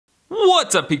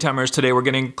What's up, Peak Timers? Today we're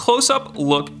getting a close-up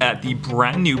look at the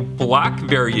brand new black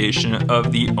variation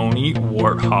of the Oni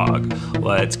Warthog.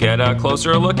 Let's get a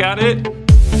closer look at it.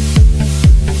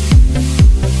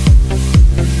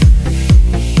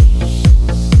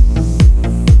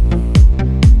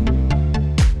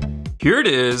 Here it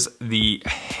is, the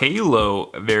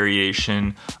halo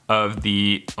variation of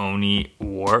the Oni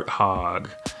Warthog.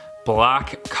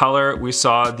 Black color, we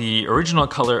saw the original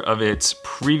color of it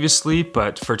previously,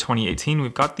 but for 2018,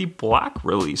 we've got the black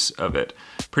release of it.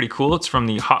 Pretty cool. It's from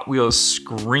the Hot Wheels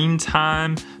Screen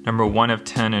Time, number 1 of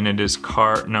 10, and it is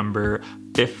car number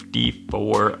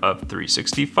 54 of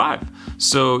 365.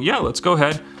 So yeah, let's go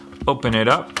ahead, open it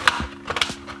up.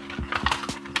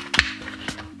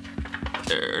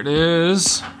 There it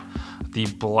is, the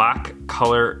black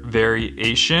color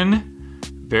variation.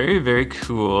 Very, very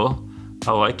cool.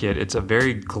 I like it. It's a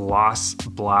very gloss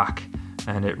black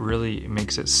and it really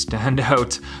makes it stand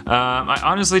out. I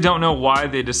honestly don't know why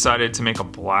they decided to make a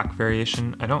black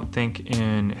variation. I don't think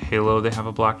in Halo they have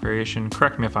a black variation.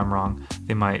 Correct me if I'm wrong,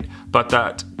 they might. But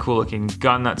that cool looking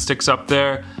gun that sticks up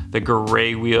there, the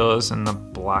gray wheels and the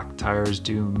black tires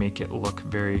do make it look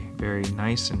very, very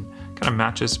nice and kind of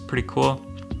matches pretty cool.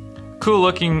 Cool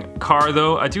looking car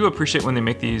though. I do appreciate when they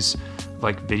make these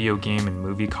like video game and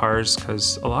movie cars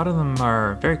because a lot of them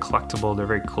are very collectible. They're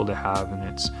very cool to have, and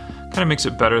it's kind of makes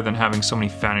it better than having so many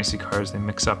fantasy cars they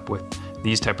mix up with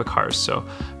these type of cars. So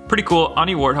pretty cool.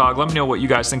 Oni Warthog, let me know what you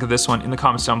guys think of this one in the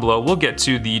comments down below. We'll get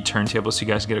to the turntable so you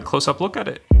guys get a close-up look at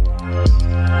it.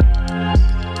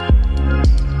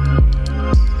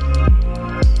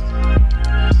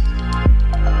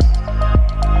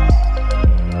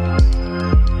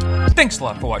 Thanks a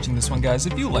lot for watching this one, guys.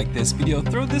 If you like this video,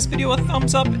 throw this video a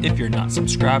thumbs up. If you're not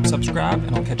subscribed, subscribe,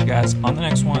 and I'll catch you guys on the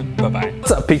next one. Bye-bye. What's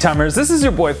up, Peak Timers? This is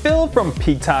your boy Phil from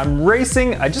Peak Time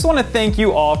Racing. I just want to thank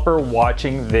you all for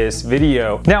watching this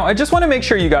video. Now, I just want to make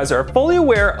sure you guys are fully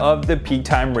aware of the Peak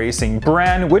Time Racing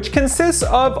brand, which consists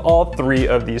of all 3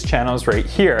 of these channels right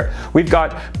here. We've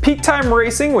got Peak Time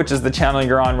Racing, which is the channel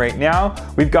you're on right now.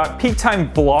 We've got Peak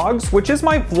Time Vlogs, which is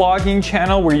my vlogging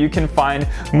channel where you can find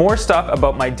more stuff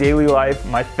about my daily life,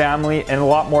 my family, and a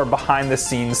lot more behind the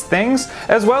scenes things,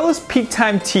 as well as Peak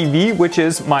Time TV, which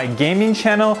is my gaming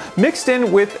channel mixed in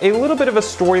with a little bit of a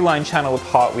storyline channel with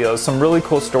Hot Wheels, some really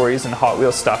cool stories and Hot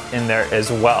Wheels stuff in there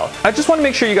as well. I just want to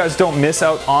make sure you guys don't miss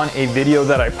out on a video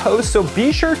that I post, so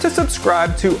be sure to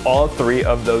subscribe to all 3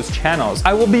 of those channels.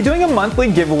 I will be doing a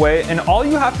monthly giveaway, and all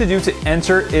you have to do to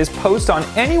enter is post on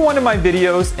any one of my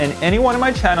videos and any one of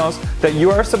my channels that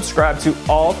you are subscribed to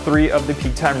all 3 of the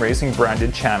Peak Time Racing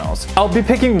branded channels. I'll be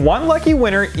picking one lucky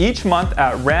winner each month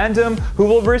at random who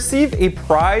will receive a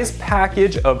prize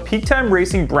package of Peak Time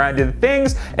Racing branded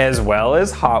things as well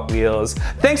as Hot Wheels.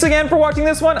 Thanks again for watching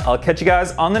this one. I'll catch you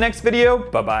guys on the next video.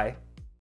 Bye-bye.